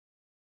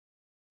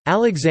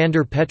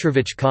Alexander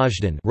Petrovich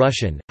Kazhdan,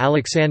 Russian,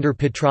 Alexander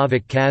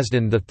Petrovich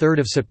Kazhdan, the 3rd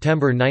of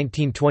September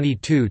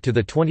 1922 to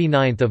the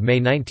 29th of May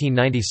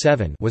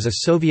 1997, was a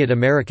Soviet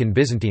American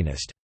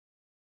Byzantinist.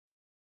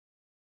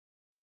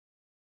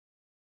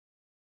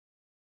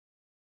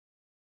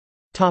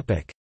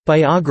 Topic: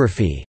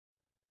 Biography.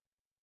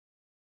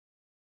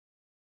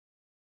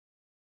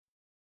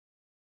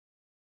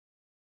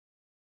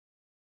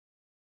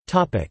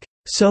 Topic: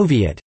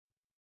 Soviet.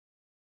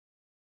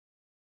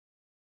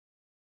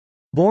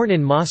 Born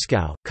in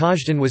Moscow,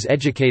 Kazhdan was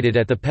educated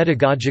at the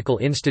Pedagogical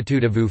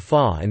Institute of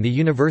Ufa and the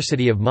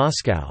University of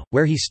Moscow,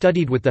 where he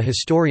studied with the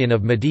historian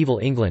of medieval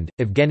England,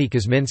 Evgeny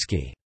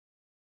Kuzminsky.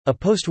 A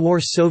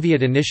post-war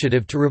Soviet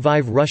initiative to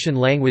revive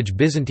Russian-language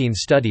Byzantine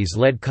studies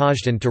led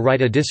Kazhdan to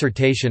write a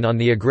dissertation on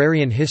the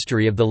agrarian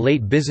history of the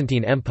late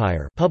Byzantine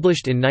Empire,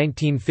 published in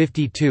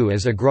 1952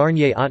 as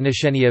Agrarnie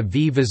Отношения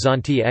v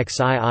Vizantii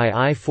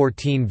XIII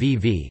 14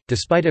 VV.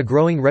 Despite a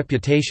growing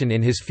reputation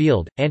in his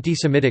field,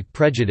 anti-Semitic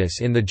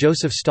prejudice in the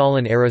Joseph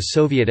Stalin-era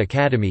Soviet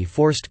Academy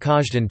forced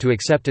Kazhdan to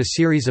accept a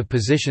series of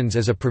positions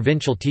as a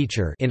provincial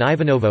teacher in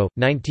Ivanovo,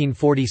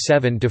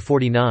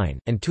 1947–49,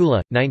 and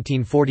Tula,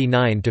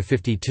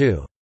 1949–52.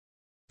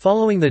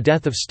 Following the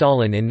death of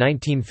Stalin in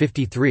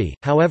 1953,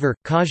 however,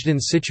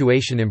 Kazhdan's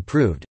situation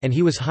improved, and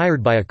he was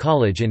hired by a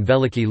college in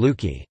Veliki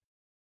Luki.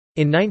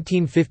 In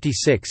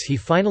 1956 he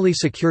finally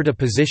secured a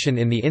position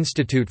in the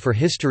Institute for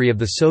History of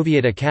the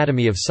Soviet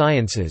Academy of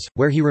Sciences,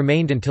 where he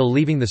remained until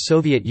leaving the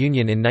Soviet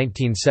Union in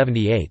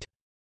 1978.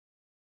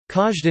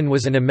 Kazhdan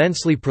was an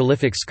immensely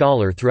prolific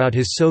scholar throughout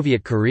his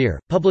Soviet career,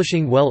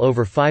 publishing well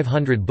over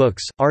 500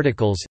 books,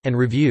 articles, and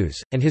reviews,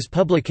 and his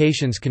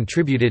publications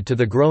contributed to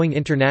the growing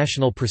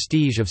international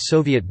prestige of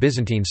Soviet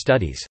Byzantine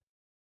studies.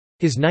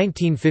 His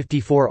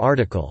 1954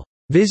 article,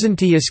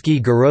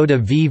 Vizantiyskiy Goroda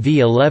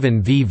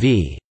VV11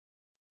 VV,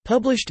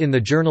 published in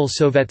the journal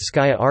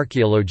Sovetskaya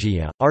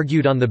Archeologia,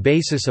 argued on the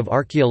basis of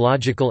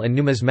archaeological and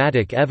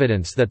numismatic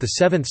evidence that the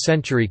 7th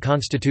century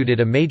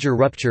constituted a major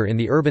rupture in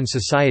the urban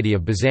society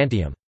of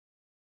Byzantium.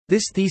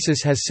 This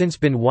thesis has since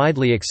been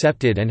widely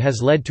accepted and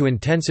has led to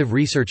intensive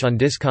research on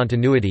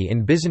discontinuity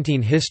in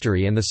Byzantine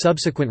history and the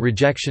subsequent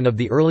rejection of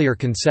the earlier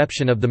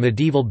conception of the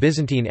medieval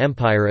Byzantine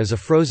Empire as a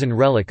frozen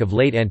relic of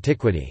late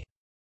antiquity.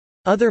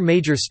 Other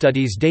major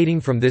studies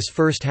dating from this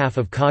first half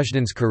of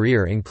Kazhdan's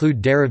career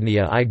include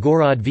Derevnia I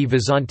Gorod v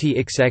Vizantii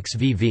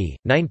XXVV,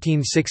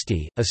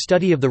 1960, a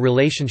study of the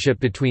relationship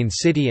between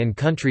city and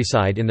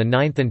countryside in the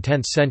 9th and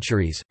 10th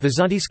centuries,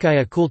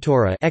 Vizantiyskaya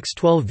Kultura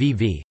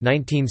X12VV,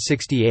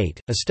 1968,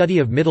 a study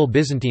of Middle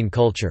Byzantine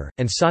culture,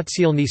 and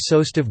Sotsialny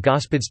Sostav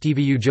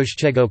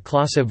Gospodstivyujoshchego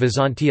Klasa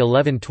Vizantii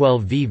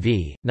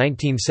 1112VV,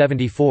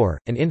 1974,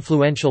 an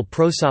influential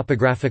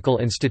prosopographical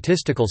and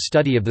statistical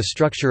study of the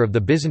structure of the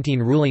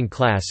Byzantine ruling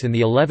class in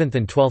the 11th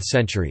and 12th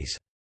centuries.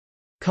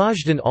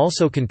 Kazhdan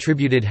also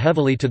contributed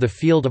heavily to the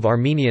field of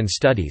Armenian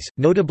studies,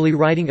 notably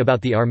writing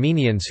about the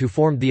Armenians who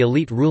formed the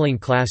elite ruling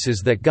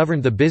classes that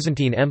governed the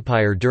Byzantine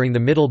Empire during the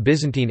Middle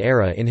Byzantine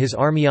era in his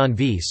Armyan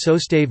v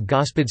Sostav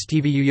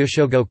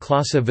Gospodstivyuyoshogo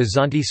Klasa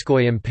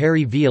Vizantiyskoy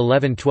Imperi v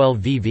 1112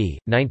 VV,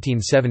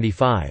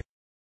 1975.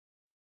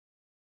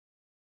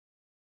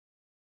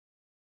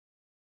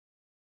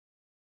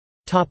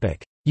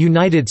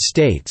 United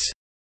States.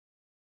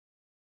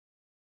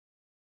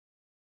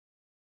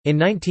 In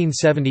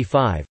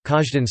 1975,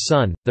 Kazhdan's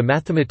son, the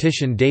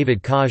mathematician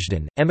David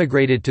Kazhdan,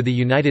 emigrated to the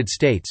United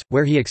States,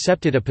 where he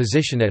accepted a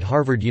position at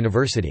Harvard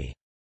University.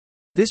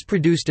 This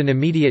produced an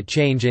immediate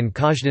change in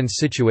Kazhdan's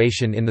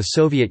situation in the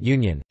Soviet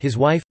Union. His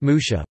wife,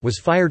 Musha, was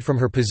fired from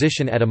her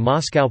position at a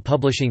Moscow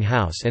publishing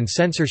house, and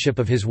censorship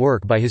of his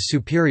work by his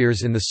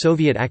superiors in the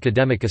Soviet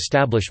academic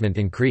establishment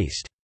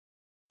increased.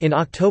 In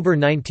October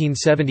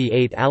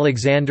 1978,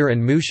 Alexander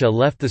and Musha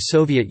left the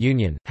Soviet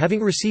Union,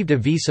 having received a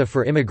visa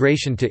for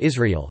immigration to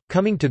Israel,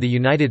 coming to the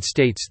United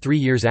States 3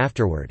 years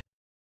afterward.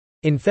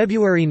 In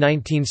February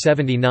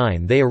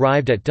 1979 they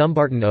arrived at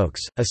Dumbarton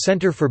Oaks, a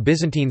center for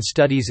Byzantine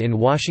studies in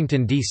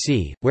Washington,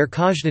 D.C., where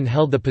Kazhdan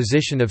held the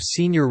position of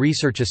senior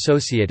research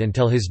associate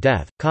until his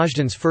death.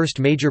 Kazhdan's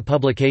first major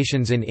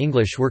publications in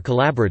English were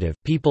Collaborative,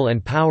 People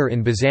and Power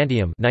in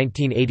Byzantium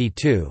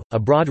 1982, a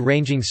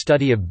broad-ranging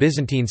study of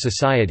Byzantine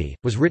society,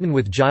 was written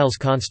with Giles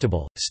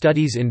Constable,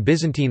 Studies in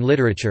Byzantine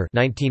Literature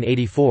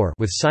 1984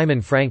 with Simon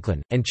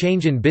Franklin, and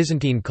Change in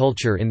Byzantine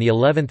Culture in the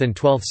 11th and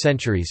 12th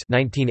Centuries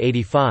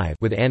 1985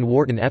 with Anne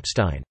Wharton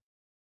Epstein.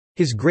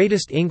 His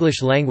greatest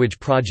English-language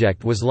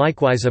project was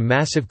likewise a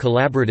massive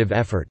collaborative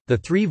effort, the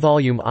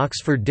 3-volume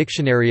Oxford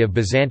Dictionary of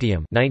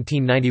Byzantium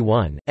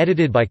 1991,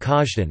 edited by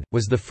Kazhdan,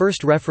 was the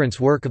first reference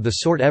work of the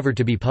sort ever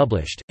to be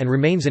published, and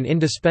remains an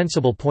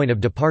indispensable point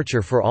of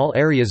departure for all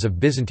areas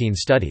of Byzantine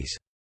studies.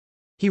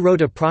 He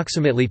wrote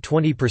approximately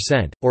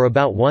 20%, or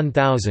about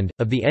 1,000,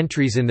 of the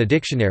entries in the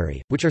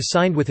dictionary, which are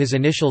signed with his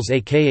initials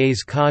aka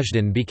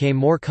Kazhdan became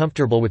more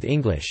comfortable with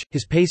English.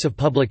 His pace of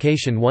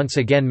publication once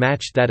again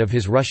matched that of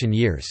his Russian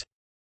years.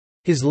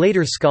 His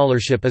later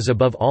scholarship is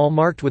above all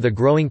marked with a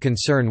growing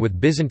concern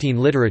with Byzantine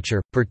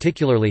literature,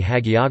 particularly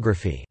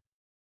hagiography.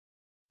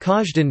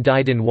 Kazhdan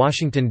died in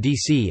Washington,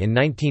 D.C. in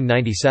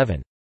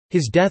 1997.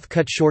 His death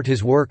cut short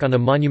his work on a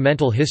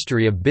monumental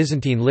history of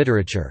Byzantine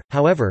literature.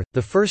 However,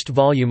 the first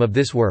volume of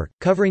this work,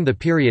 covering the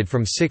period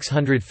from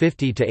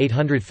 650 to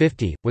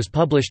 850, was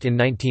published in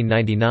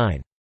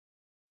 1999.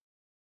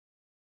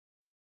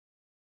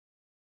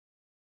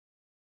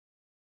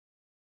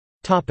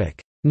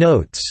 Topic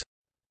Notes.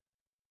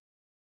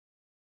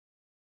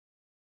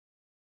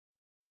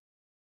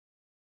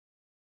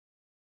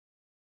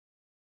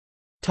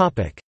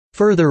 Topic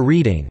Further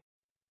reading.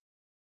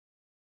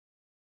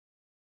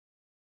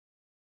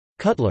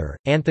 Cutler,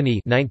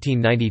 Anthony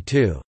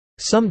 1992.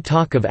 Some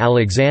Talk of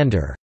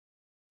Alexander.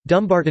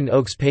 Dumbarton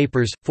Oaks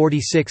Papers,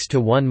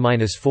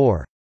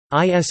 46-1-4.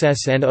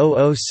 ISSN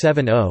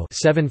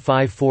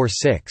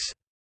 0070-7546.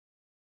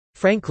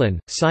 Franklin,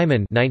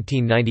 Simon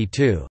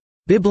 1992.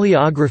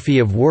 Bibliography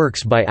of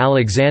Works by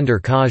Alexander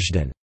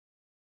Kazhdan.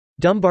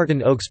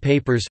 Dumbarton Oaks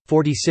Papers,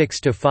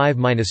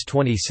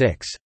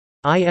 46-5-26.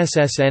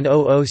 ISSN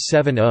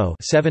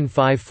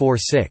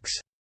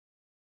 0070-7546.